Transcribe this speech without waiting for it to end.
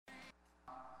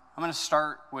I'm going to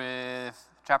start with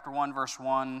chapter 1, verse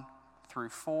 1 through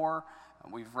 4.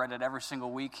 We've read it every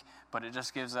single week, but it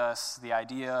just gives us the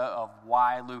idea of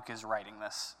why Luke is writing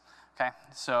this. Okay,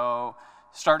 so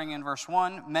starting in verse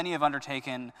 1, many have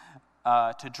undertaken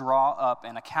to draw up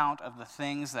an account of the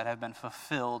things that have been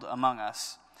fulfilled among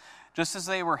us, just as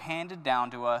they were handed down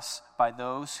to us by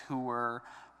those who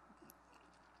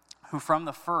from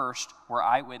the first were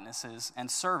eyewitnesses and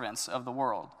servants of the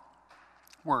word.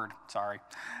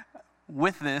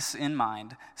 With this in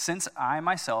mind, since I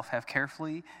myself have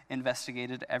carefully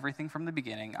investigated everything from the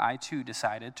beginning, I too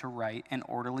decided to write an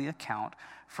orderly account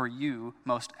for you,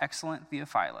 most excellent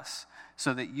Theophilus,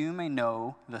 so that you may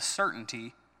know the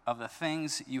certainty of the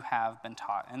things you have been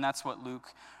taught. And that's what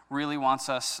Luke really wants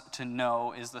us to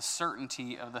know, is the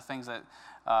certainty of the things that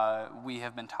we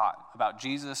have been taught about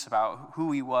Jesus, about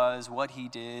who he was, what he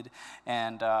did,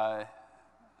 and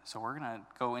so we're going to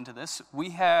go into this. We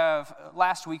have,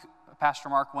 last week, Pastor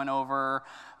Mark went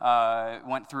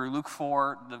through Luke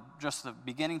 4, just the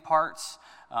beginning parts,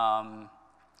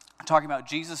 talking about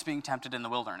Jesus being tempted in the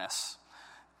wilderness.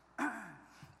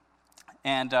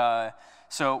 And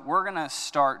so we're going to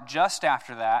start just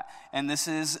after that, and this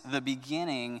is the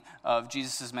beginning of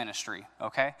Jesus' ministry,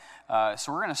 okay?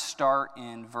 So we're going to start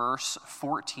in verse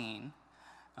 14,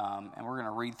 and we're going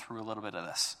to read through a little bit of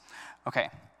this. Okay,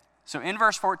 so in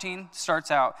verse 14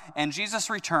 starts out, and Jesus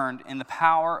returned in the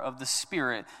power of the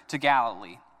Spirit to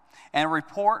Galilee, and a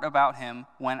report about him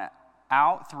went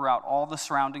out throughout all the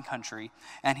surrounding country,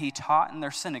 and he taught in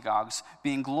their synagogues,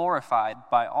 being glorified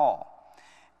by all.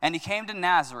 And he came to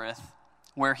Nazareth,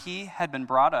 where he had been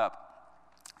brought up,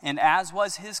 and as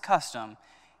was his custom,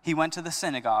 he went to the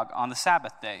synagogue on the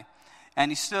Sabbath day,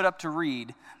 and he stood up to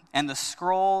read, and the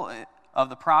scroll of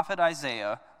the prophet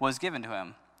Isaiah was given to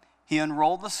him. He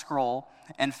unrolled the scroll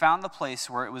and found the place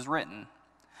where it was written,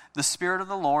 "The Spirit of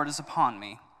the Lord is upon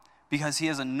me, because he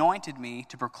has anointed me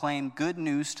to proclaim good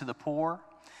news to the poor.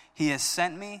 He has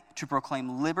sent me to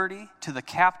proclaim liberty to the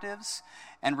captives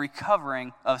and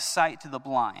recovering of sight to the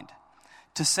blind,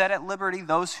 to set at liberty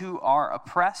those who are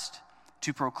oppressed,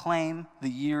 to proclaim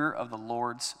the year of the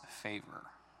Lord's favor."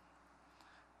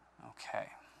 Okay.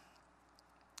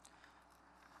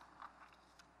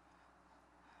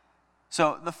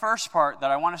 So the first part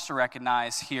that I want us to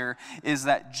recognize here is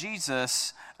that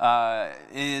Jesus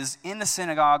is in the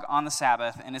synagogue on the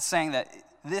Sabbath, and it's saying that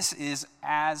this is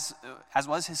as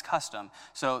was his custom.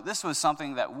 So this was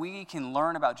something that we can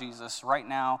learn about Jesus right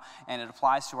now, and it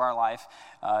applies to our life.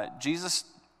 Jesus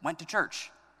went to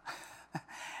church.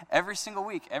 Every single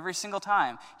week, every single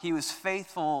time, he was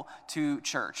faithful to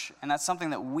church. And that's something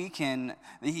that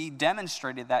he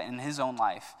demonstrated that in his own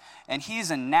life. And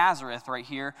he's in Nazareth right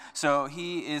here. So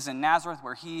he is in Nazareth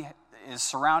where he is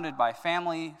surrounded by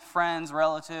family, friends,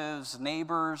 relatives,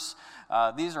 neighbors.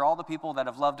 These are all the people that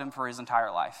have loved him for his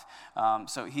entire life.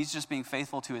 So he's just being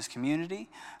faithful to his community.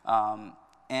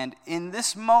 And in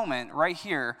this moment right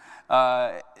here,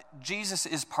 Jesus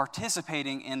is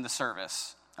participating in the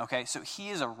service. Okay, so he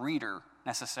is a reader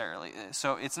necessarily.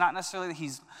 So it's not necessarily that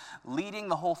he's leading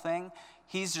the whole thing.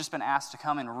 He's just been asked to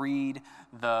come and read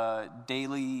the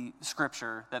daily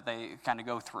scripture that they kind of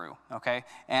go through, okay?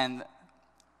 And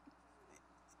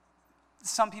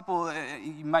some people,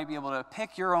 you might be able to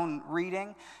pick your own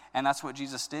reading, and that's what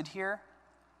Jesus did here.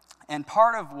 And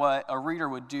part of what a reader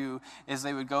would do is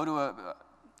they would go to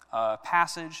a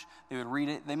passage, they would read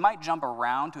it. They might jump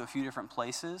around to a few different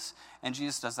places, and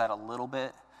Jesus does that a little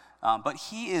bit. But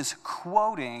he is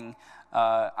quoting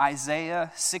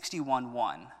Isaiah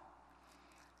 61:1.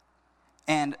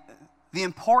 And the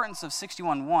importance of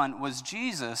 61:1 was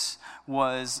Jesus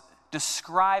was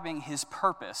describing his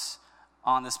purpose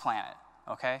on this planet,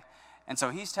 okay? And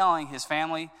so he's telling his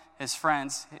family, his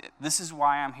friends, this is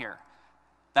why I'm here.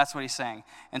 That's what he's saying.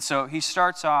 And so he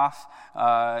starts off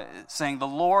saying,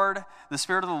 the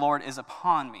Spirit of the Lord is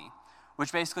upon me,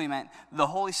 which basically meant the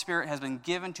Holy Spirit has been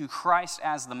given to Christ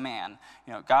as the man.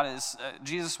 You know,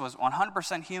 Jesus was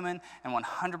 100% human and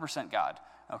 100% God,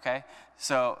 okay?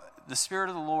 So the Spirit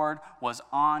of the Lord was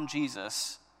on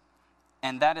Jesus,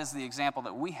 and that is the example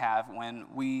that we have when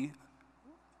we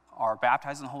are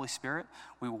baptized in the Holy Spirit.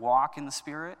 We walk in the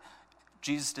Spirit.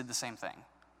 Jesus did the same thing,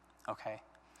 okay?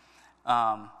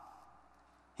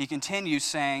 He continues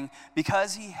saying,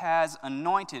 because he has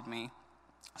anointed me,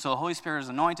 so the Holy Spirit has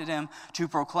anointed him to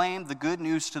proclaim the good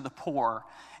news to the poor.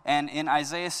 And in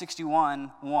Isaiah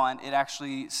 61:1, it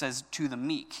actually says to the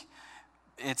meek.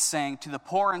 It's saying to the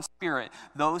poor in spirit,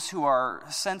 those who are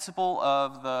sensible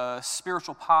of the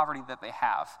spiritual poverty that they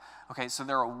have. Okay, so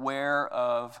they're aware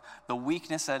of the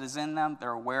weakness that is in them.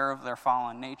 They're aware of their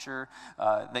fallen nature.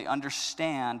 They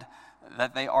understand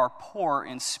that they are poor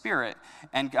in spirit,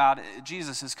 and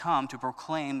Jesus has come to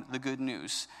proclaim the good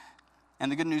news.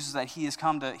 And the good news is that he has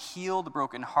come to heal the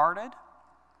brokenhearted,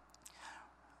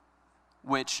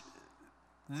 which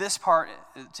this part,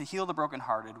 to heal the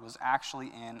brokenhearted, was actually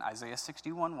in Isaiah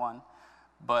 61:1,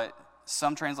 but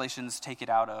some translations take it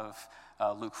out of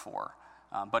Luke 4.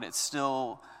 But it's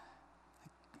still,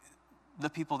 the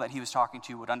people that he was talking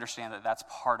to would understand that that's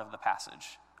part of the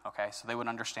passage. Okay, so they would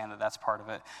understand that that's part of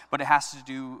it. But it has to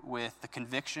do with the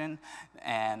conviction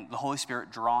and the Holy Spirit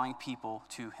drawing people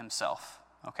to himself.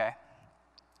 Okay?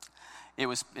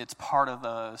 It's part of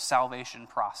the salvation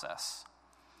process.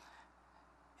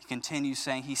 He continues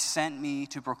saying, he sent me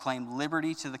to proclaim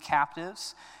liberty to the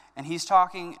captives. And he's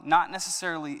talking not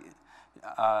necessarily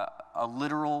a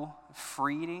literal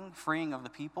freeing of the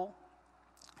people.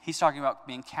 He's talking about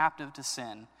being captive to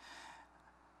sin.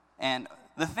 And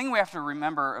the thing we have to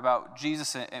remember about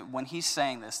Jesus when he's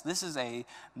saying this is a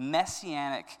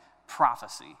messianic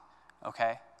prophecy,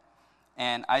 okay?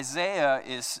 And Isaiah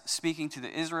is speaking to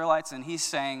the Israelites, and he's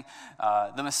saying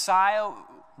the Messiah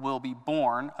will be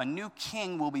born, a new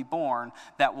king will be born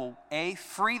that will, A,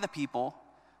 free the people,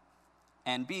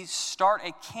 and B, start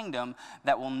a kingdom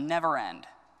that will never end,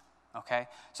 okay?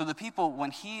 So the people,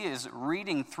 when he is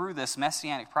reading through this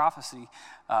messianic prophecy,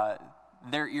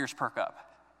 their ears perk up.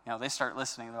 You know, they start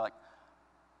listening. They're like,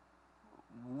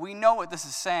 we know what this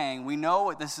is saying. We know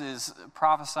what this is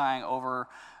prophesying over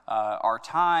our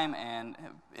time, and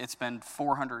it's been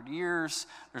 400 years.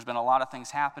 There's been a lot of things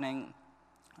happening.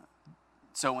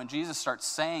 So when Jesus starts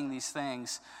saying these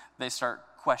things, they start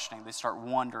questioning. They start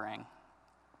wondering.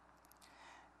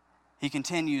 He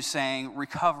continues saying,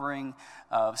 recovering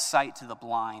of sight to the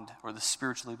blind, or the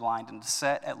spiritually blind, and to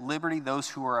set at liberty those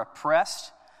who are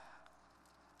oppressed,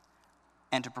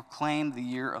 and to proclaim the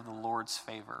year of the Lord's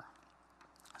favor.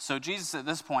 So Jesus at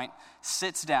this point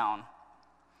sits down.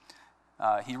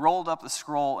 He rolled up the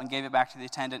scroll and gave it back to the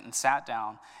attendant and sat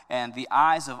down. And the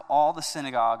eyes of all the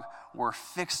synagogue were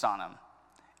fixed on him.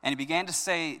 And he began to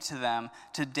say to them,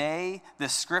 today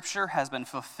this scripture has been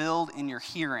fulfilled in your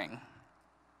hearing.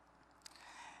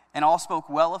 And all spoke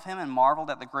well of him and marveled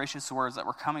at the gracious words that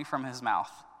were coming from his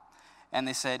mouth. And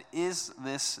they said, is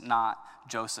this not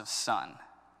Joseph's son?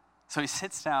 So he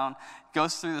sits down,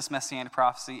 goes through this messianic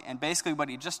prophecy, and basically what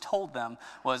he just told them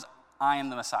was, I am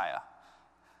the Messiah.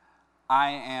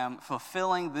 I am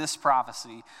fulfilling this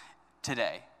prophecy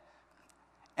today.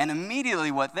 And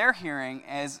immediately what they're hearing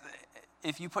is,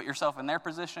 if you put yourself in their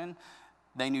position,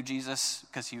 they knew Jesus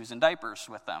because he was in diapers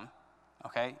with them,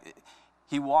 okay?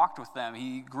 He walked with them.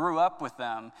 He grew up with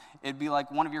them. It'd be like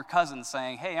one of your cousins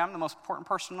saying, hey, I'm the most important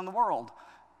person in the world.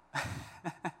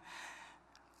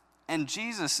 And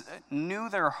Jesus knew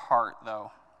their heart,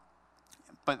 though,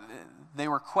 but they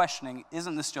were questioning,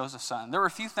 isn't this Joseph's son? There were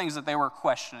a few things that they were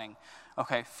questioning.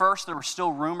 Okay, first, there were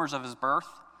still rumors of his birth.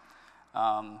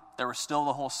 There was still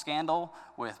the whole scandal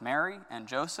with Mary and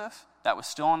Joseph. That was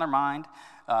still on their mind.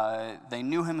 They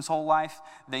knew him his whole life.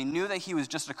 They knew that he was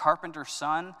just a carpenter's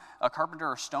son, a carpenter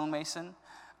or stonemason.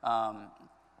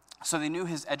 So they knew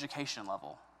his education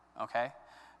level, okay?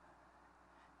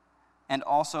 And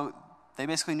also, they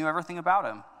basically knew everything about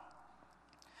him.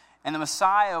 And the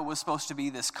Messiah was supposed to be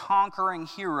this conquering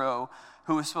hero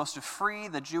who was supposed to free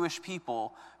the Jewish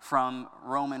people from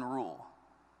Roman rule.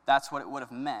 That's what it would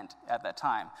have meant at that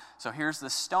time. So here's the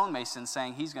stonemason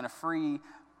saying he's going to free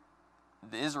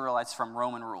the Israelites from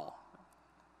Roman rule,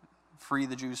 free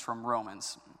the Jews from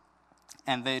Romans.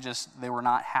 And they were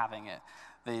not having it.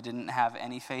 They didn't have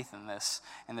any faith in this,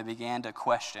 and they began to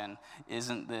question,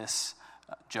 isn't this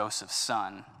Joseph's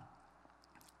son?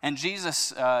 And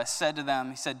Jesus said to them,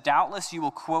 he said, doubtless you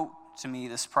will quote to me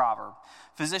this proverb,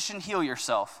 physician, heal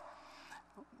yourself.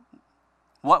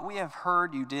 What we have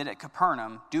heard you did at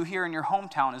Capernaum, do here in your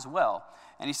hometown as well.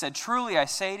 And he said, truly I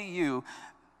say to you,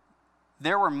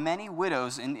 there were many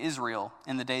widows in Israel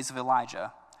in the days of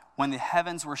Elijah, when the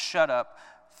heavens were shut up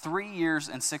 3 years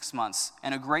and 6 months,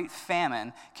 and a great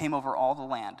famine came over all the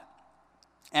land.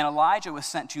 And Elijah was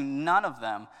sent to none of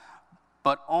them,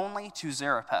 but only to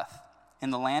Zarephath, in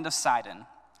the land of Sidon,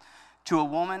 to a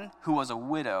woman who was a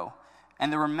widow.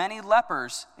 And there were many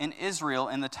lepers in Israel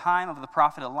in the time of the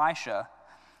prophet Elisha,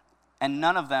 and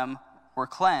none of them were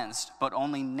cleansed, but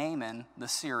only Naaman the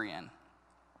Syrian.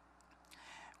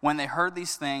 When they heard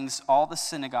these things, all the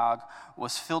synagogue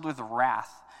was filled with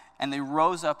wrath, and they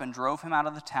rose up and drove him out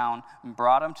of the town and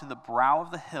brought him to the brow of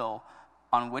the hill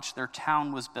on which their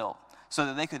town was built, so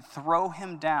that they could throw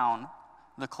him down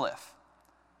the cliff.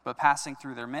 but passing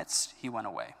through their midst, he went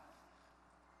away.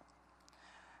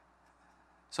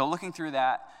 So looking through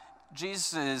that,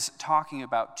 Jesus is talking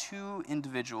about two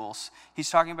individuals. He's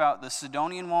talking about the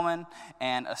Sidonian woman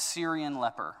and a Syrian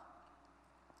leper.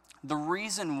 The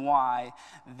reason why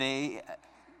they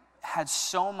had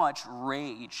so much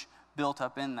rage built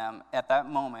up in them at that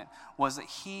moment was that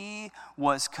he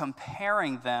was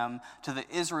comparing them to the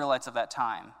Israelites of that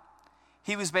time.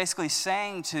 He was basically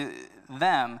saying to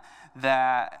them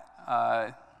that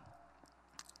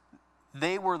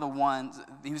they were the ones,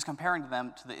 he was comparing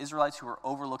them to the Israelites who were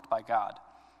overlooked by God.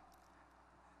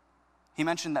 He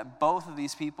mentioned that both of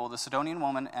these people, the Sidonian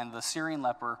woman and the Syrian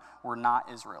leper, were not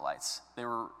Israelites. They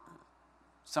were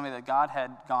somebody that God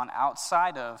had gone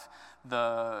outside of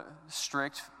the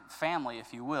strict family,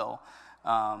 if you will,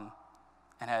 and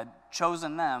had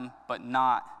chosen them, but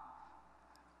not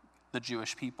the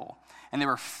Jewish people. And they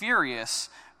were furious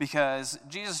because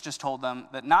Jesus just told them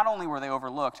that not only were they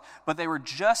overlooked, but they were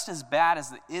just as bad as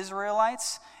the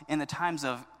Israelites in the times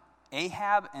of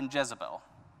Ahab and Jezebel.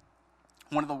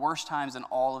 One of the worst times in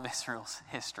all of Israel's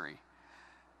history.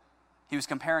 He was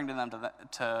comparing to them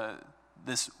to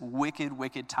this wicked,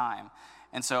 wicked time.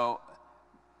 And so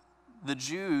the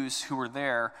Jews who were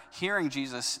there, hearing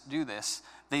Jesus do this,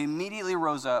 they immediately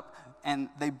rose up and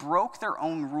they broke their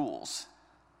own rules.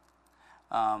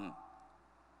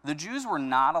 The Jews were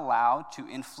not allowed to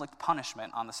inflict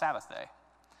punishment on the Sabbath day.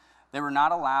 They were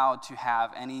not allowed to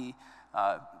have any,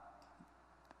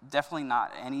 definitely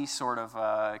not any sort of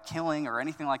killing or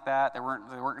anything like that. They weren't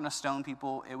going to stone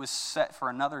people. It was set for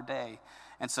another day.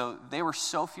 And so they were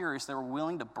so furious, they were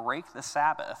willing to break the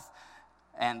Sabbath.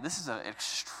 And this is an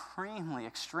extremely,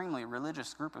 extremely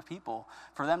religious group of people.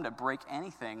 For them to break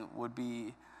anything would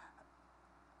be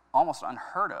almost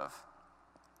unheard of.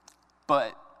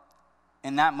 But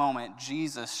in that moment,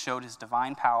 Jesus showed his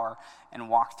divine power and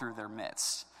walked through their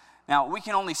midst. Now, we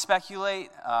can only speculate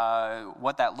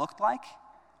what that looked like.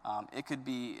 It could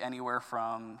be anywhere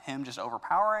from him just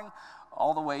overpowering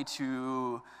all the way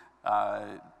to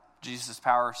Jesus'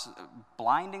 power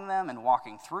blinding them and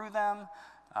walking through them.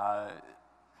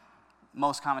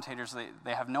 Most commentators,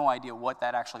 they have no idea what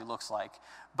that actually looks like.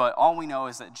 But all we know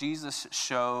is that Jesus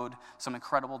showed some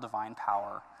incredible divine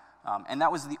power. And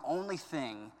that was the only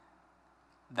thing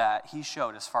that he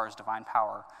showed as far as divine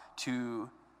power to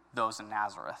those in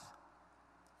Nazareth.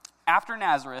 After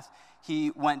Nazareth,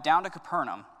 he went down to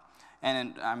Capernaum.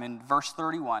 And I'm in verse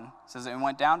 31. It says, "And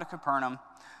went down to Capernaum,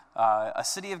 a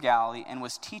city of Galilee, and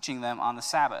was teaching them on the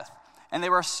Sabbath. And they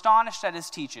were astonished at his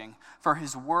teaching, for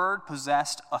his word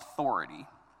possessed authority."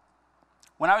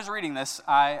 When I was reading this,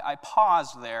 I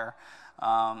paused there.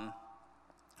 I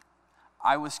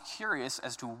was curious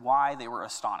as to why they were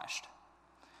astonished.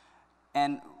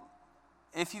 And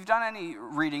if you've done any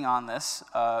reading on this,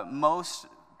 most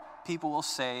people will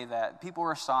say that people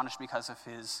were astonished because of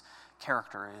his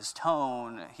character, his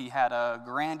tone. He had a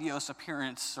grandiose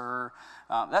appearance, or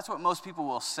that's what most people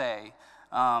will say.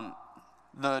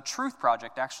 The Truth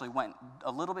Project actually went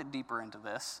a little bit deeper into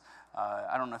this.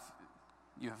 I don't know if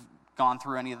you have gone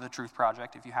through any of the Truth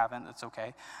Project. If you haven't, that's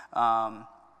okay.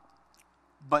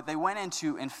 But they went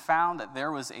into and found that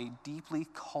there was a deeply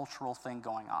cultural thing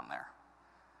going on there.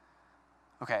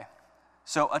 Okay,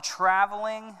 so a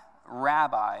traveling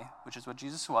rabbi, which is what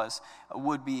Jesus was,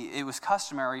 it was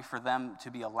customary for them to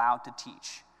be allowed to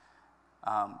teach.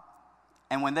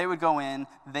 And when they would go in,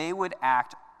 they would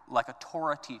act like a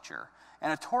Torah teacher.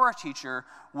 And a Torah teacher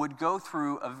would go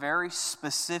through a very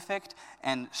specific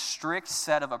and strict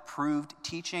set of approved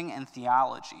teaching and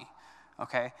theology.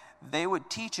 Okay? They would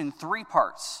teach in 3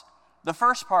 parts. The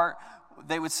first part,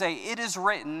 they would say, "It is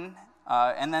written,"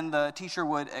 and then the teacher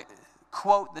would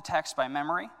quote the text by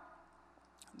memory.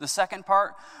 The second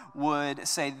part would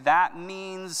say, "That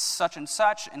means such and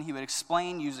such," and he would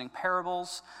explain using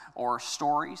parables or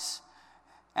stories.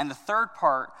 And the third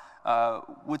part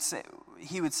would say,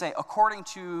 "According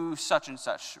to such and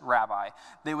such rabbi."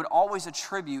 They would always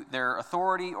attribute their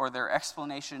authority or their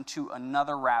explanation to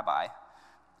another rabbi.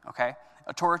 Okay?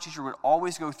 A Torah teacher would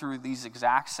always go through these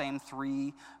exact same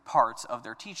 3 parts of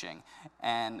their teaching.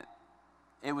 And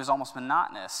it was almost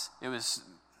monotonous. It was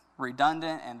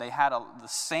redundant, and they had the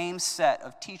same set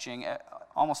of teaching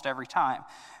almost every time.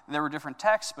 There were different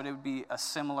texts, but it would be a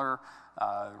similar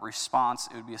response.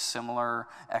 It would be a similar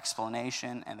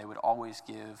explanation, and they would always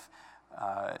give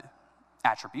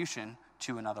attribution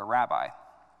to another rabbi.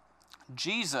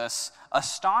 Jesus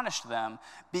astonished them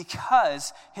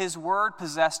because his word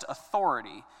possessed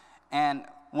authority. And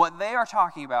what they are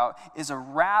talking about is a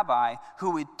rabbi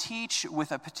who would teach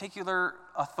with a particular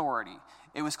authority.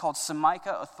 It was called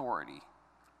Samika authority.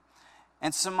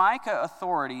 And Sammaita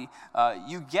authority,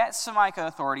 you get Sammaita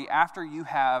authority after you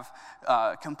have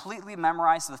completely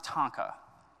memorized the Tanka.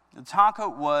 The Tanka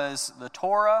was the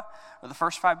Torah, or the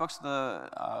first 5 books of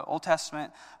the Old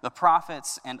Testament, the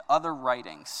prophets, and other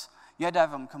writings. You had to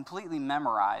have them completely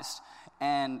memorized,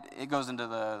 and it goes into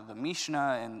the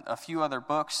Mishnah and a few other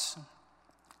books,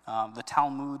 the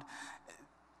Talmud.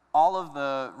 All of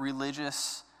the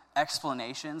religious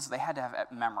explanations, they had to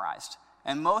have memorized.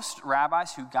 And most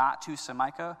rabbis who got to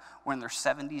Sammaita were in their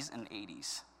 70s and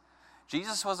 80s.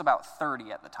 Jesus was about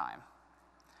 30 at the time.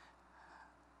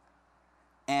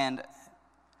 And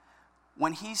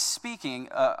when he's speaking,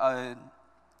 a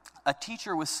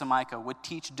teacher with Sammaita would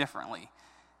teach differently.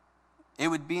 It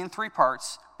would be in 3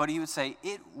 parts, but he would say,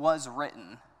 "It was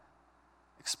written."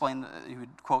 He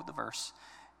would quote the verse.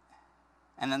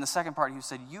 And then the second part, he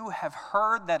said, "You have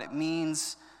heard that it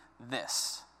means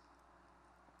this."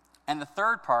 And the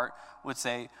third part would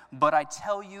say, "But I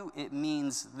tell you it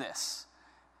means this."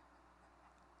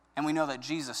 And we know that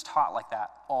Jesus taught like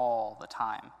that all the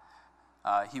time.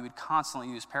 He would constantly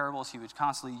use parables. He would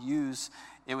constantly use,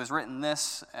 "It was written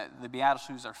this." The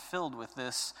Beatitudes are filled with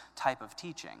this type of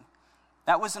teaching.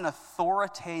 That was an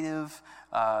authoritative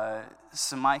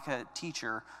Sammaita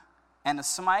teacher, and the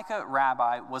Sammaita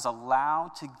rabbi was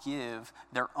allowed to give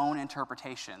their own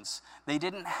interpretations. They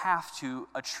didn't have to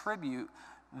attribute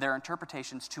their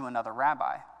interpretations to another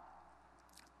rabbi.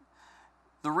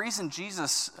 The reason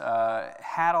Jesus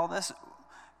had all this,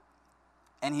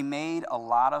 and he made a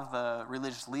lot of the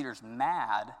religious leaders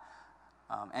mad,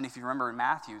 and if you remember in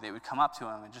Matthew, they would come up to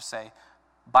him and just say,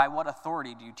 "By what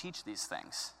authority do you teach these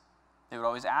things?" They would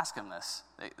always ask him this.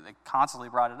 They constantly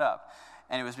brought it up.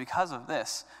 And it was because of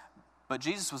this. But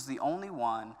Jesus was the only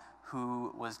one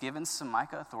who was given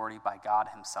Sammaita authority by God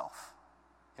himself.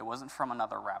 It wasn't from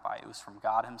another rabbi. It was from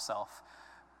God himself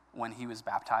when he was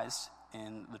baptized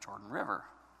in the Jordan River.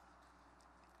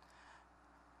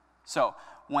 So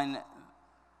when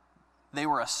they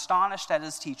were astonished at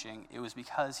his teaching, it was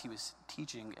because he was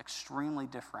teaching extremely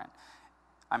different.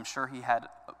 I'm sure he had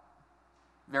a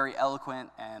very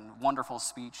eloquent and wonderful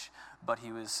speech, but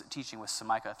he was teaching with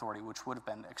Sammaita authority, which would have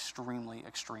been extremely,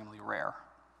 extremely rare.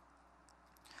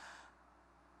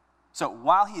 So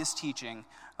while he is teaching,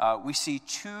 we see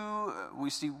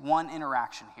one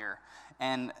interaction here.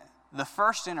 And the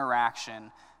first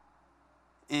interaction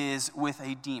is with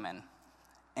a demon,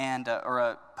 and or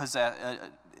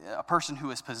a person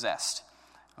who is possessed.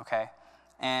 Okay?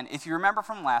 And if you remember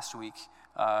from last week,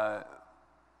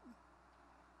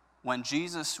 when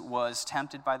Jesus was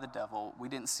tempted by the devil, we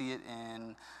didn't see it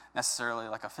in necessarily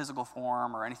like a physical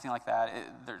form or anything like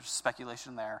that. There's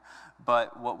speculation there.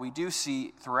 But what we do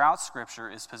see throughout Scripture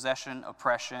is possession,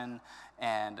 oppression,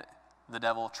 and the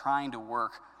devil trying to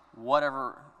work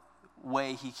whatever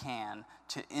way he can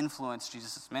to influence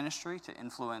Jesus' ministry, to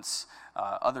influence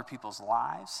other people's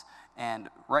lives. And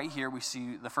right here we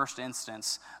see the first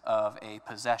instance of a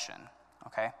possession.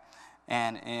 Okay?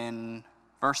 And in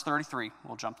verse 33,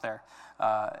 we'll jump there.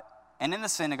 And in the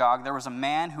synagogue, there was a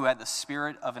man who had the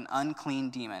spirit of an unclean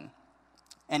demon.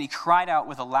 And he cried out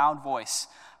with a loud voice,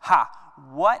 "Ha!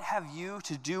 What have you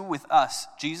to do with us,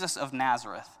 Jesus of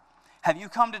Nazareth? Have you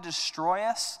come to destroy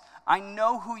us? I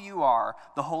know who you are,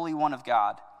 the Holy One of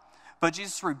God." But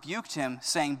Jesus rebuked him,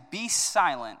 saying, "Be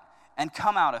silent and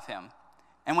come out of him."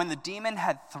 And when the demon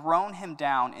had thrown him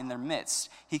down in their midst,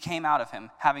 he came out of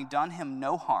him, having done him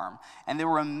no harm. And they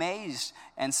were amazed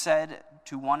and said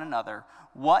to one another,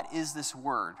 "What is this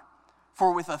word?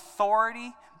 For with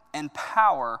authority and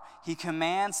power he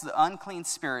commands the unclean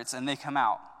spirits, and they come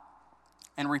out."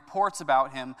 And reports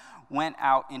about him went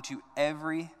out into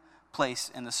every place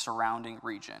in the surrounding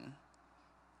region.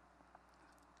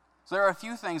 So there are a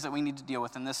few things that we need to deal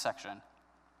with in this section.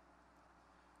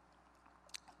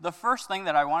 The first thing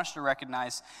that I want us to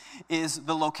recognize is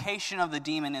the location of the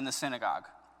demon in the synagogue.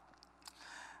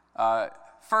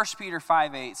 1 Peter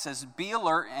 5:8 says, "Be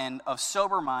alert and of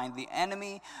sober mind. The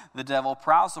enemy, the devil,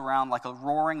 prowls around like a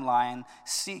roaring lion,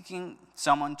 seeking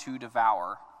someone to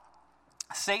devour."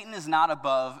 Satan is not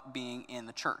above being in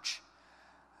the church.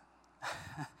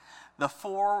 The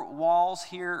 4 walls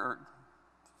here, or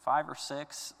 5 or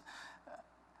 6,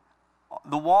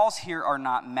 the walls here are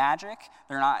not magic.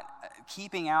 They're not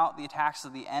keeping out the attacks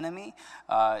of the enemy.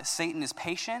 Satan is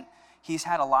patient. He's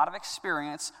had a lot of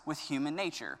experience with human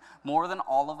nature, more than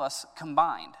all of us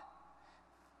combined.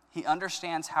 He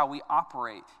understands how we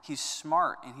operate. He's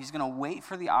smart, and he's going to wait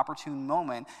for the opportune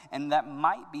moment, and that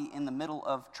might be in the middle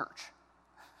of church.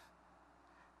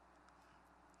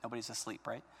 Nobody's asleep,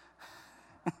 right?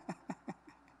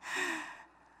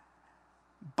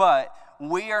 But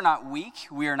we are not weak,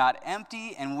 we are not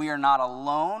empty, and we are not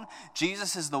alone.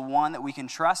 Jesus is the one that we can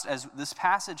trust. As this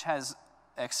passage has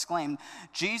exclaimed,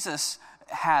 Jesus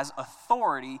has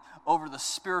authority over the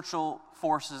spiritual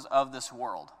forces of this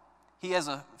world. He has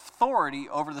authority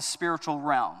over the spiritual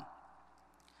realm.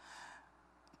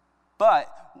 But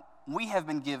we have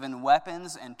been given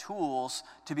weapons and tools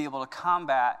to be able to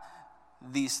combat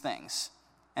these things.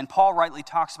 And Paul rightly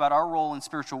talks about our role in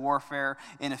spiritual warfare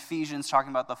in Ephesians,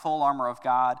 talking about the full armor of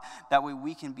God. That way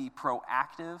we can be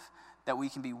proactive, that we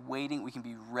can be waiting, we can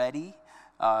be ready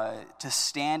to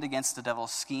stand against the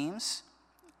devil's schemes.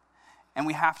 And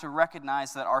we have to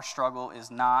recognize that our struggle is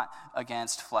not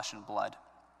against flesh and blood.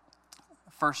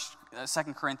 2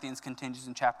 Corinthians continues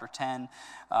in chapter 10,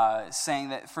 saying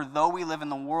that for though we live in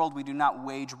the world, we do not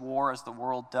wage war as the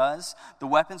world does. The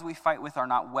weapons we fight with are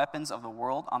not weapons of the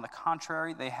world. On the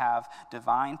contrary, they have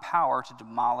divine power to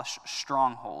demolish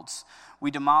strongholds. We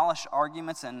demolish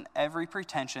arguments and every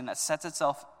pretension that sets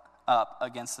itself up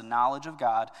against the knowledge of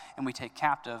God, and we take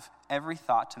captive every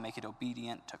thought to make it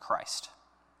obedient to Christ.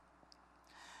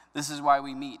 This is why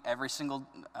we meet every single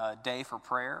day for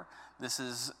prayer. This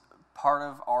is part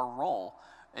of our role.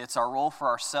 It's our role for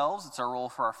ourselves, it's our role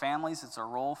for our families, it's our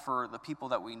role for the people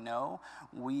that we know.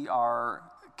 We are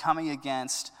coming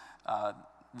against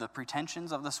the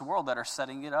pretensions of this world that are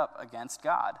setting it up against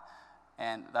God.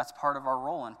 And that's part of our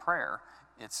role in prayer.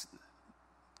 It's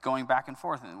going back and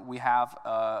forth. We have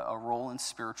a role in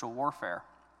spiritual warfare.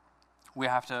 We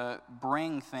have to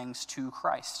bring things to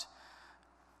Christ.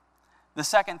 The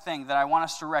second thing that I want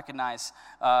us to recognize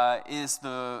is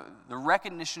the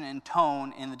recognition and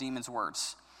tone in the demon's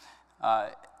words.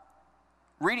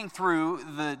 Reading through,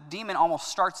 the demon almost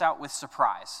starts out with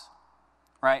surprise,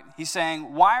 right? He's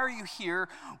saying, "Why are you here?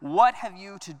 What have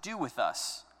you to do with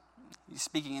us?" He's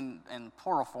speaking in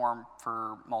plural form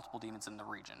for multiple demons in the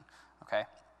region, okay?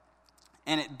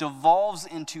 And it devolves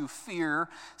into fear,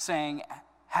 saying,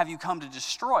 "Have you come to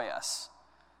destroy us?"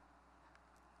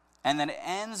 And then it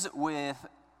ends with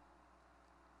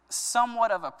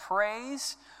somewhat of a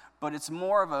praise, but it's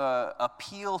more of an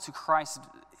appeal to Christ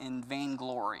in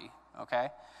vainglory,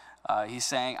 okay? He's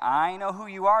saying, "I know who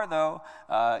you are, though.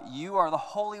 You are the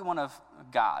Holy One of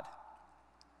God."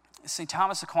 St.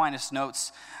 Thomas Aquinas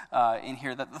notes in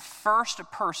here that the first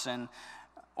person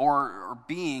or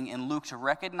being in Luke to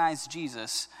recognize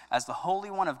Jesus as the Holy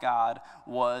One of God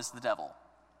was the devil.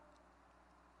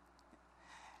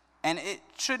 And it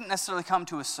shouldn't necessarily come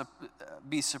to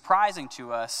be surprising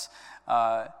to us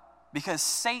because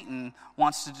Satan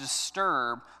wants to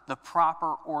disturb the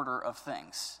proper order of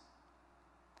things.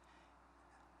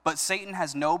 But Satan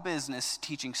has no business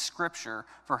teaching Scripture,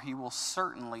 for he will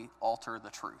certainly alter the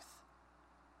truth.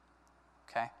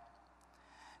 Okay?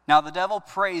 Now the devil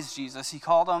praised Jesus. He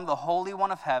called him the Holy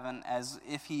One of Heaven as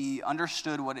if he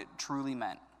understood what it truly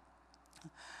meant.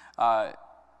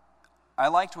 I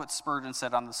liked what Spurgeon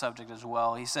said on the subject as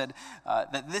well. He said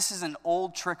that this is an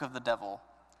old trick of the devil,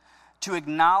 to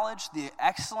acknowledge the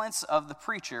excellence of the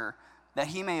preacher that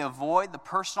he may avoid the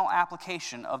personal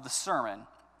application of the sermon.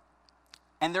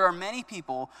 And there are many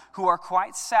people who are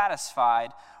quite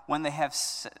satisfied when they have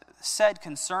said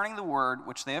concerning the word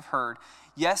which they have heard,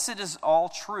 "Yes, it is all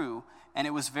true, and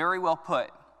it was very well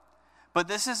put. But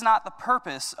this is not the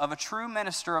purpose of a true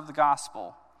minister of the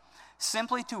gospel.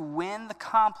 Simply to win the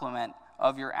compliment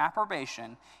of your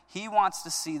approbation, he wants to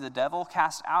see the devil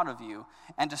cast out of you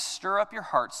and to stir up your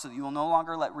hearts so that you will no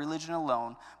longer let religion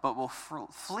alone, but will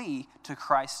flee to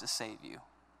Christ to save you."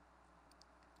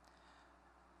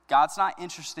 God's not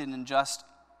interested in just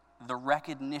the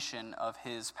recognition of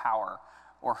his power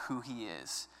or who he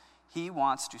is. He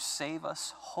wants to save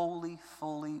us wholly,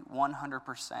 fully,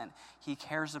 100%. He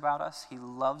cares about us. He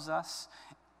loves us.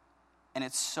 And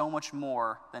it's so much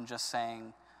more than just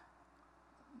saying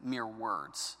mere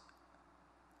words.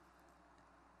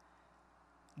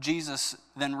 Jesus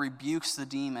then rebukes the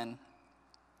demon.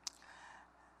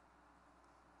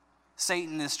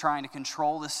 Satan is trying to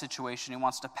control this situation. He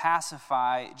wants to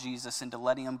pacify Jesus into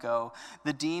letting him go.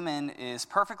 The demon is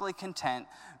perfectly content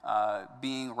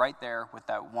being right there with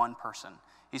that one person.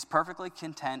 He's perfectly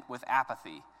content with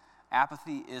apathy.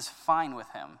 Apathy is fine with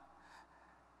him.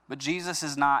 But Jesus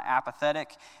is not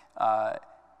apathetic,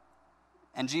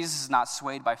 and Jesus is not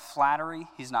swayed by flattery.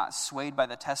 He's not swayed by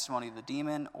the testimony of the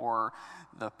demon or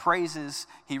the praises.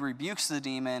 He rebukes the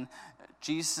demon.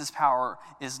 Jesus' power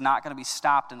is not going to be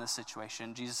stopped in this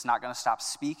situation. Jesus is not going to stop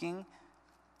speaking,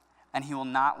 and he will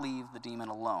not leave the demon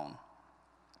alone.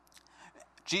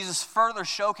 Jesus further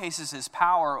showcases his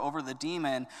power over the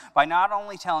demon by not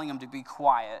only telling him to be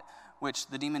quiet, which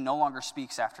the demon no longer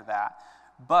speaks after that,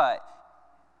 but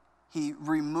he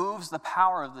removes the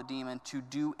power of the demon to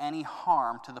do any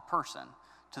harm to the person,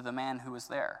 to the man who was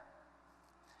there.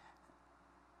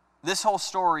 This whole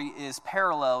story is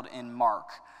paralleled in Mark.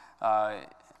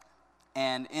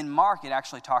 And in Mark, it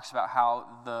actually talks about how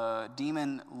the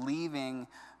demon leaving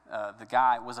the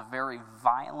guy was a very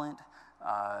violent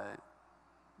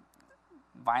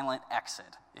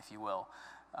exit, if you will.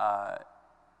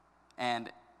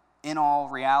 And in all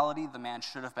reality, the man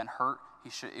should have been hurt.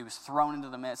 It was thrown into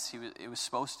the midst. It was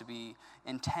supposed to be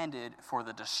intended for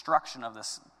the destruction of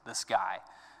this guy.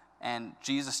 And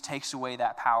Jesus takes away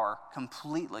that power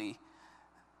completely,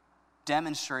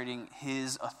 demonstrating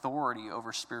his authority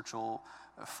over spiritual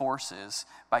forces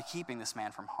by keeping this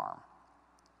man from harm.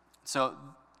 So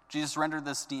Jesus rendered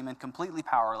this demon completely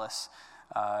powerless,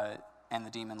 and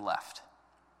the demon left.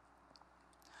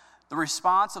 The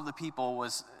response of the people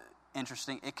was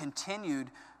interesting. It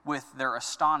continued with their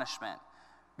astonishment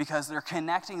because they're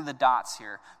connecting the dots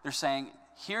here. They're saying,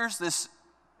 here's this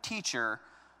teacher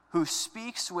who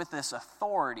speaks with this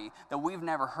authority that we've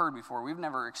never heard before, we've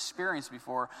never experienced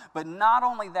before. But not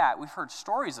only that, we've heard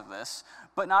stories of this,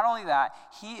 but not only that,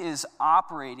 he is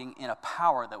operating in a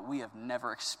power that we have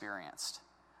never experienced,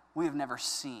 we have never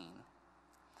seen.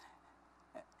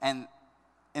 And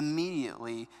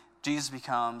immediately, Jesus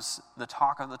becomes the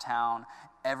talk of the town.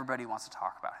 Everybody wants to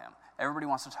talk about him. Everybody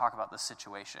wants to talk about this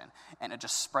situation, and it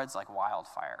just spreads like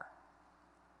wildfire.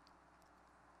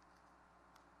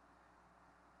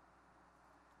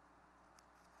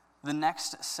 The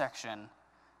next section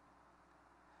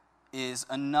is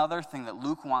another thing that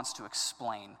Luke wants to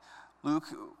explain. Luke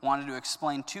wanted to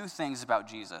explain two things about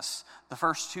Jesus. The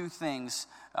first two things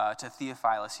to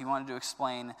Theophilus, he wanted to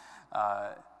explain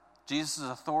Jesus'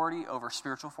 authority over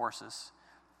spiritual forces,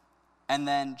 and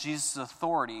then Jesus'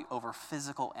 authority over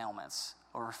physical ailments,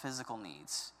 over physical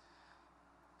needs.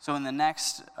 So in the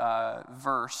next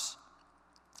verse,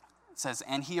 it says,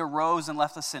 "And he arose and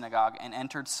left the synagogue and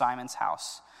entered Simon's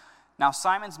house. Now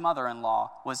Simon's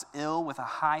mother-in-law was ill with a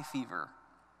high fever,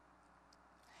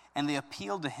 and they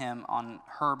appealed to him on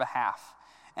her behalf.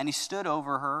 And he stood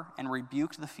over her and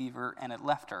rebuked the fever, and it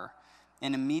left her.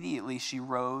 And immediately she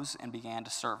rose and began to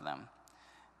serve them.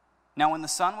 Now when the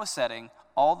sun was setting,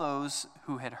 all those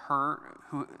who had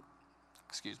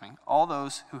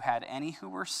any who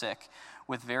were sick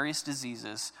with various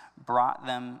diseases brought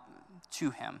them to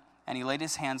him, and he laid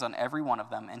his hands on every one of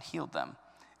them and healed them.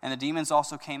 And the demons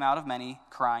also came out of many,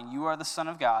 crying, 'You are the Son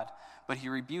of God.' But he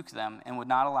rebuked them and would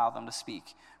not allow them to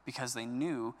speak, because they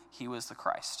knew he was the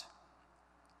Christ."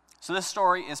 So this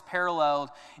story is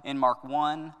paralleled in Mark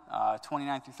 1,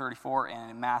 29 through 34, and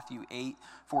in Matthew 8,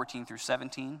 14 through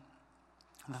 17.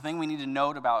 The thing we need to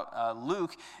note about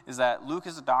Luke is that Luke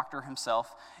is a doctor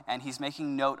himself, and he's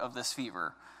making note of this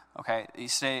fever. Okay,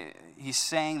 he's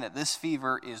saying that this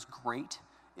fever is great,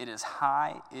 it is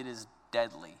high, it is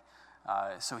deadly.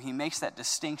 So he makes that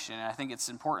distinction, and I think it's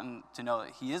important to know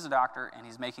that he is a doctor and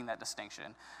he's making that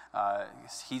distinction.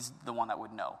 He's the one that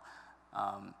would know.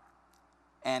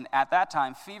 And at that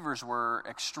time, fevers were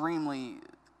extremely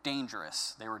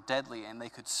dangerous. They were deadly, and they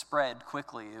could spread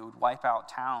quickly. It would wipe out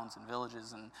towns and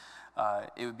villages, and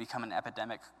it would become an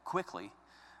epidemic quickly.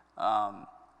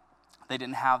 They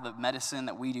didn't have the medicine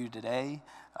that we do today.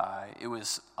 It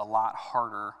was a lot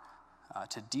harder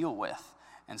to deal with.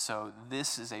 And so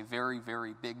this is a very,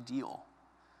 very big deal.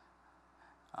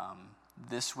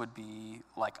 This would be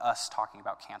like us talking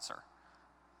about cancer,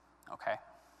 okay?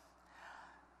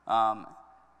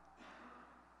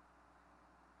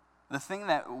 The thing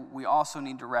that we also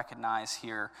need to recognize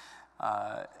here,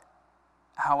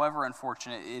 however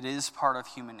unfortunate, it is part of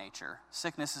human nature.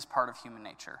 Sickness is part of human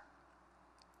nature.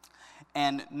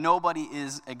 And nobody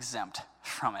is exempt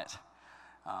from it.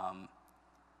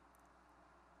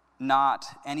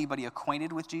 Not anybody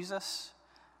acquainted with Jesus.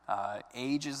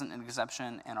 Age isn't an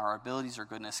exception, and our abilities or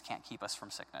goodness can't keep us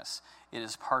from sickness. It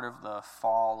is part of the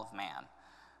fall of man.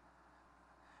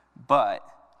 But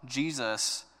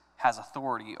Jesus has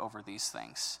authority over these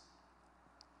things.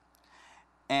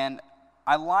 And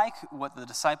I like what the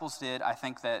disciples did. I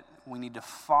think that we need to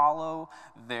follow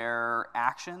their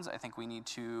actions. I think we need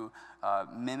to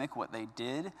mimic what they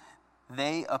did.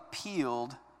 They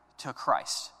appealed to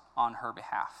Christ on her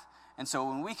behalf. And so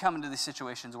when we come into these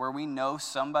situations where we know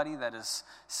somebody that is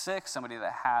sick, somebody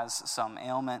that has some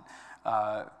ailment,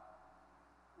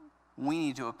 we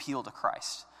need to appeal to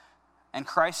Christ. And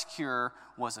Christ's cure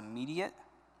was immediate,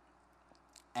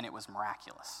 and it was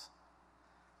miraculous.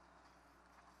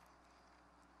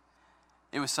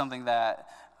 It was something that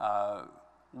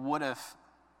would have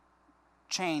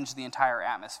changed the entire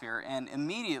atmosphere. And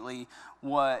immediately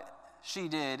what she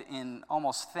did in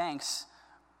almost thanks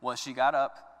was she got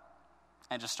up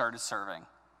and just started serving.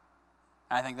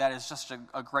 And I think that is just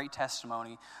a great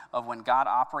testimony of when God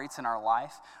operates in our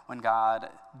life, when God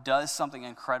does something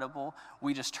incredible,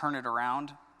 we just turn it around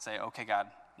and say, okay, God,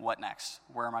 what next?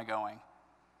 Where am I going?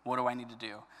 What do I need to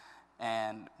do?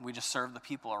 And we just serve the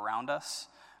people around us.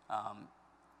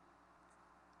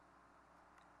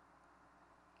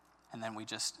 And then we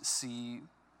just see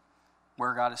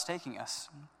where God is taking us.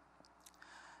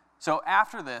 So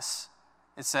after this,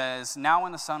 it says, now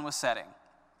when the sun was setting.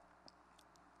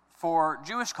 For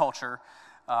Jewish culture,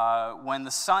 when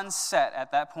the sun set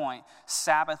at that point,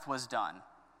 Sabbath was done,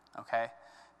 okay?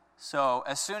 So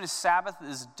as soon as Sabbath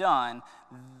is done,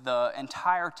 the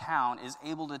entire town is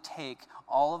able to take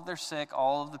all of their sick,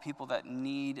 all of the people that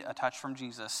need a touch from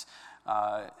Jesus,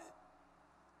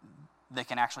 they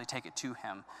can actually take it to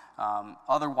him.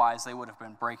 Otherwise, they would have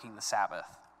been breaking the Sabbath.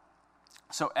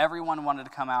 So everyone wanted to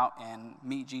come out and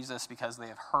meet Jesus because they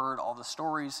have heard all the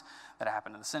stories that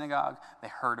happened in the synagogue. They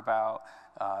heard about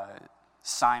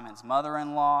Simon's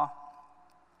mother-in-law.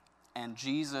 And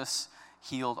Jesus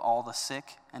healed all the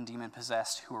sick and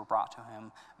demon-possessed who were brought to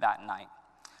him that night.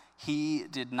 He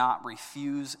did not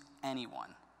refuse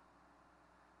anyone.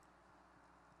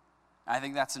 I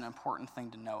think that's an important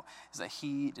thing to note, is that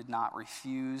he did not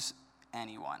refuse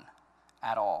anyone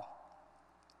at all.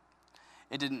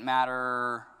 It didn't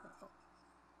matter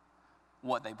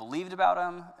what they believed about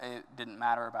him. It didn't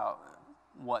matter about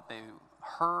what they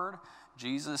heard.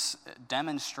 Jesus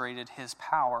demonstrated his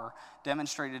power,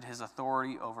 demonstrated his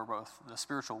authority over both the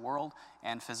spiritual world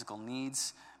and physical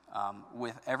needs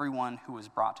with everyone who was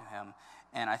brought to him.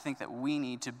 And I think that we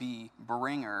need to be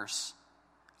bringers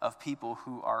of people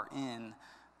who are in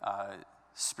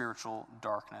spiritual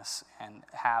darkness and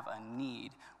have a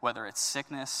need, whether it's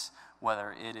sickness,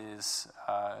 whether it is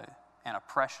an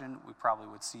oppression. We probably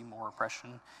would see more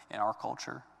oppression in our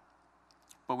culture.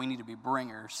 But we need to be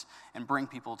bringers and bring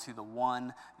people to the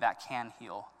one that can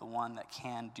heal, the one that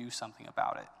can do something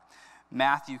about it.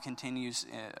 Matthew continues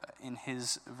in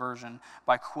his version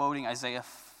by quoting Isaiah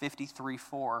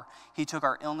 53:4. He took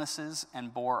our illnesses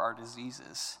and bore our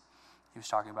diseases. He was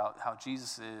talking about how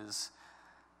Jesus is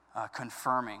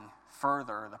confirming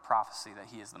further the prophecy that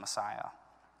he is the Messiah.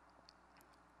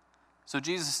 So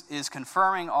Jesus is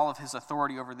confirming all of his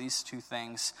authority over these two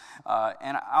things.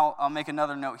 And I'll make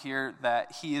another note here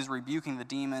that he is rebuking the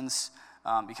demons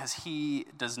because he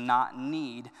does not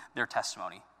need their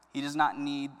testimony. He does not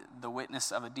need the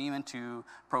witness of a demon to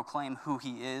proclaim who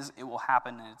he is. It will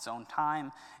happen in its own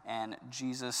time. And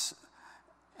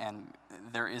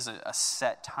there is a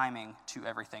set timing to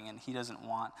everything. And he doesn't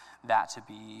want that to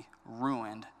be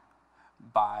ruined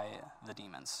by the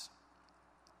demons.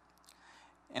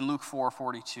 In Luke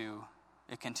 4:42,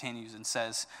 it continues and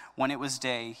says, when it was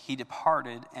day, he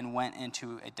departed and went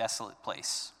into a desolate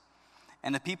place.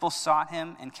 And the people sought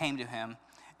him and came to him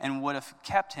and would have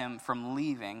kept him from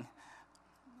leaving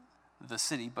the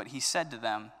city. But he said to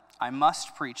them, I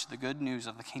must preach the good news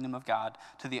of the kingdom of God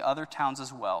to the other towns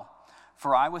as well,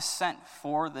 for I was sent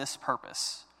for this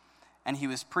purpose. And he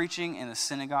was preaching in the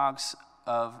synagogues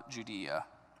of Judea.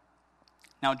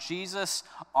 Now, Jesus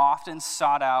often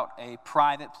sought out a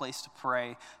private place to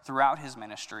pray throughout his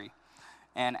ministry.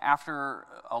 And after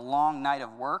a long night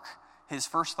of work, his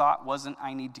first thought wasn't,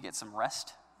 I need to get some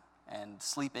rest and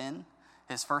sleep in.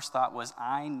 His first thought was,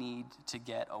 I need to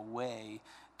get away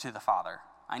to the Father.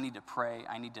 I need to pray.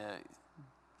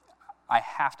 I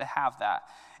have to have that.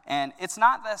 And it's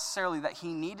not necessarily that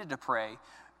he needed to pray,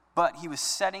 but he was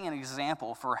setting an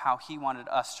example for how he wanted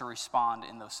us to respond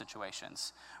in those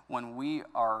situations. When we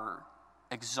are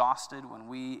exhausted, when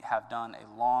we have done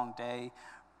a long day,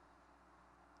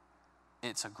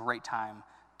 it's a great time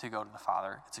to go to the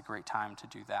Father. It's a great time to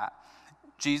do that.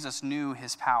 Jesus knew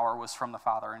his power was from the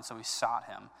Father, and so he sought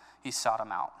him. He sought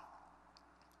him out.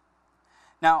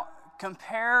 Now,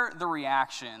 compare the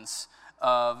reactions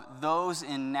of those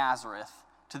in Nazareth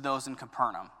to those in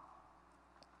Capernaum.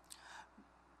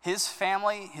 His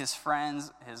family, his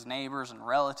friends, his neighbors, and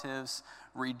relatives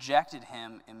rejected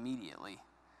him immediately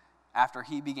after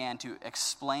he began to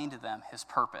explain to them his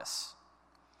purpose.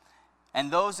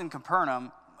 And those in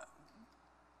Capernaum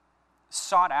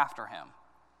sought after him,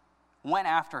 went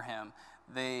after him.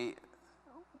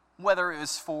 Whether it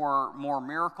was for more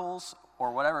miracles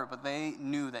or whatever, but they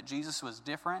knew that Jesus was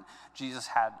different. Jesus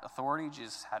had authority,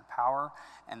 Jesus had power,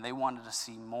 and they wanted to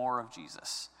see more of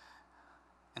Jesus.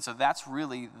 And so that's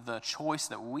really the choice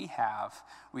that we have.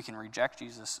 We can reject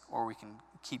Jesus or we can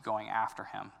keep going after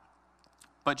him.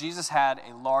 But Jesus had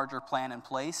a larger plan in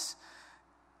place.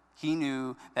 He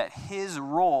knew that his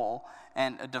role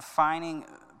And a defining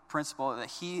principle that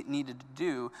he needed to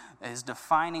do, his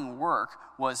defining work,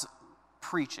 was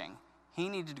preaching. He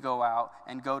needed to go out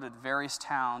and go to various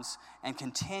towns and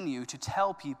continue to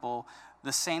tell people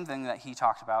the same thing that he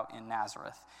talked about in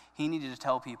Nazareth. He needed to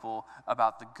tell people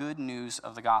about the good news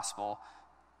of the gospel,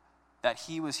 that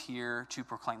he was here to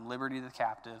proclaim liberty to the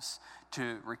captives,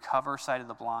 to recover sight of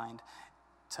the blind,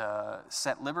 to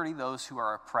set liberty those who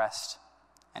are oppressed,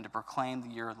 and to proclaim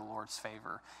the year of the Lord's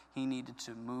favor. He needed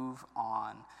to move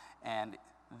on, and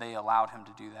they allowed him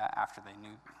to do that after they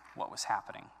knew what was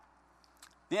happening.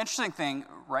 The interesting thing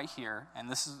right here, and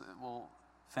we'll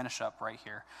finish up right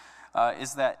here,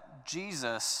 is that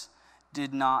Jesus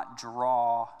did not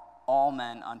draw all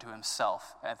men unto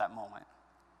himself at that moment.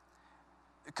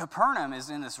 Capernaum is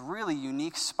in this really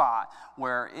unique spot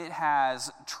where it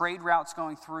has trade routes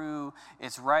going through.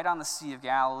 It's right on the Sea of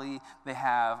Galilee. They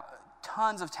have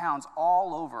tons of towns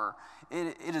all over.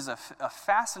 It is a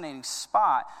fascinating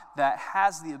spot that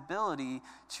has the ability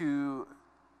to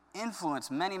influence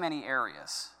many, many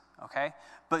areas, okay?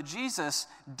 But Jesus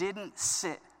didn't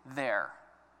sit there.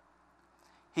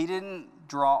 He didn't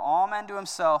draw all men to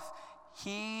himself.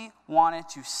 He wanted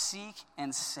to seek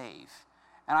and save.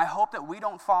 And I hope that we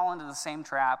don't fall into the same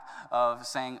trap of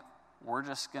saying, we're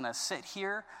just going to sit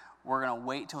here, we're going to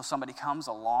wait till somebody comes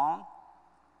along,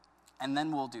 and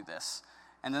then we'll do this.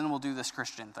 And then we'll do this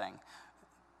Christian thing.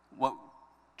 What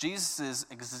Jesus'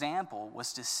 example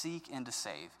was to seek and to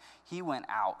save. He went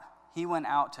out. He went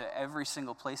out to every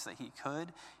single place that he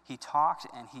could. He talked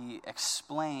and he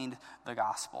explained the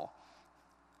gospel.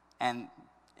 And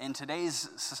in today's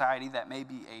society, that may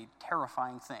be a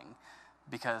terrifying thing,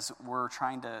 because we're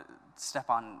trying to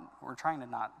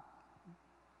not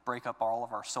break up all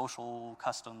of our social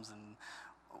customs, and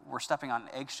we're stepping on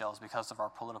eggshells because of our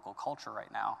political culture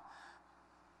right now.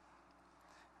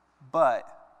 But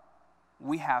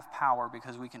we have power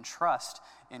because we can trust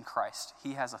in Christ.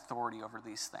 He has authority over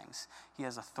these things. He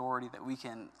has authority that we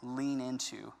can lean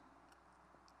into.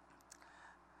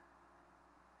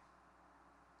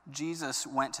 Jesus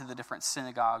went to the different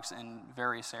synagogues in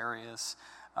various areas.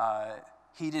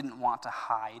 He didn't want to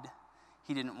hide.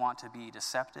 He didn't want to be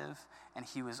deceptive. And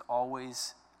he was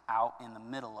always out in the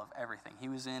middle of everything. He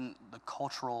was in the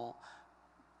cultural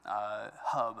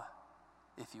hub,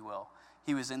 if you will.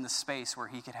 He was in the space where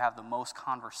he could have the most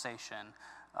conversation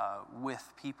with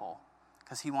people,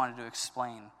 because he wanted to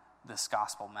explain this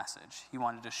gospel message. He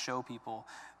wanted to show people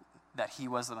that he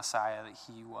was the Messiah, that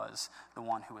he was the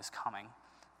one who was coming.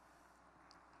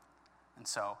 And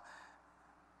so,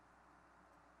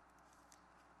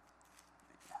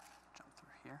 jump through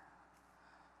here.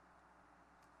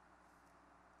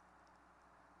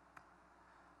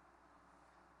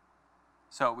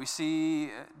 So we see,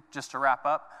 just to wrap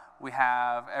up, we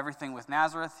have everything with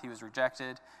Nazareth. He was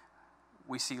rejected.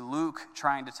 We see Luke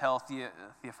trying to tell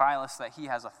Theophilus that he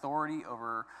has authority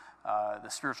over the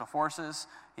spiritual forces.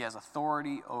 He has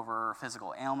authority over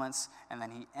physical ailments. And then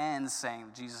he ends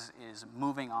saying Jesus is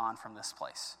moving on from this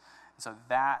place. And so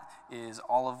that is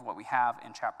all of what we have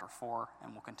in chapter 4,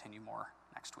 and we'll continue more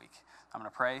next week. I'm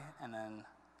going to pray, and then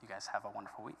you guys have a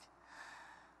wonderful week.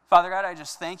 Father God, I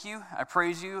just thank you. I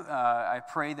praise you. I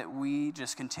pray that we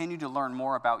just continue to learn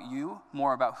more about you,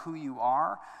 more about who you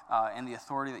are, and the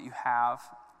authority that you have,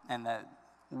 and that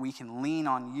we can lean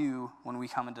on you when we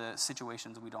come into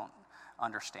situations we don't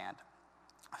understand.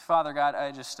 Father God,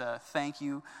 I just thank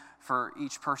you for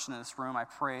each person in this room. I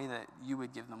pray that you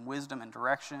would give them wisdom and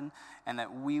direction, and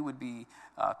that we would be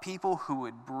people who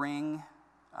would bring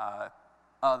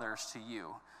others to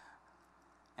you.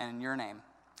 And in your name,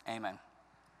 amen.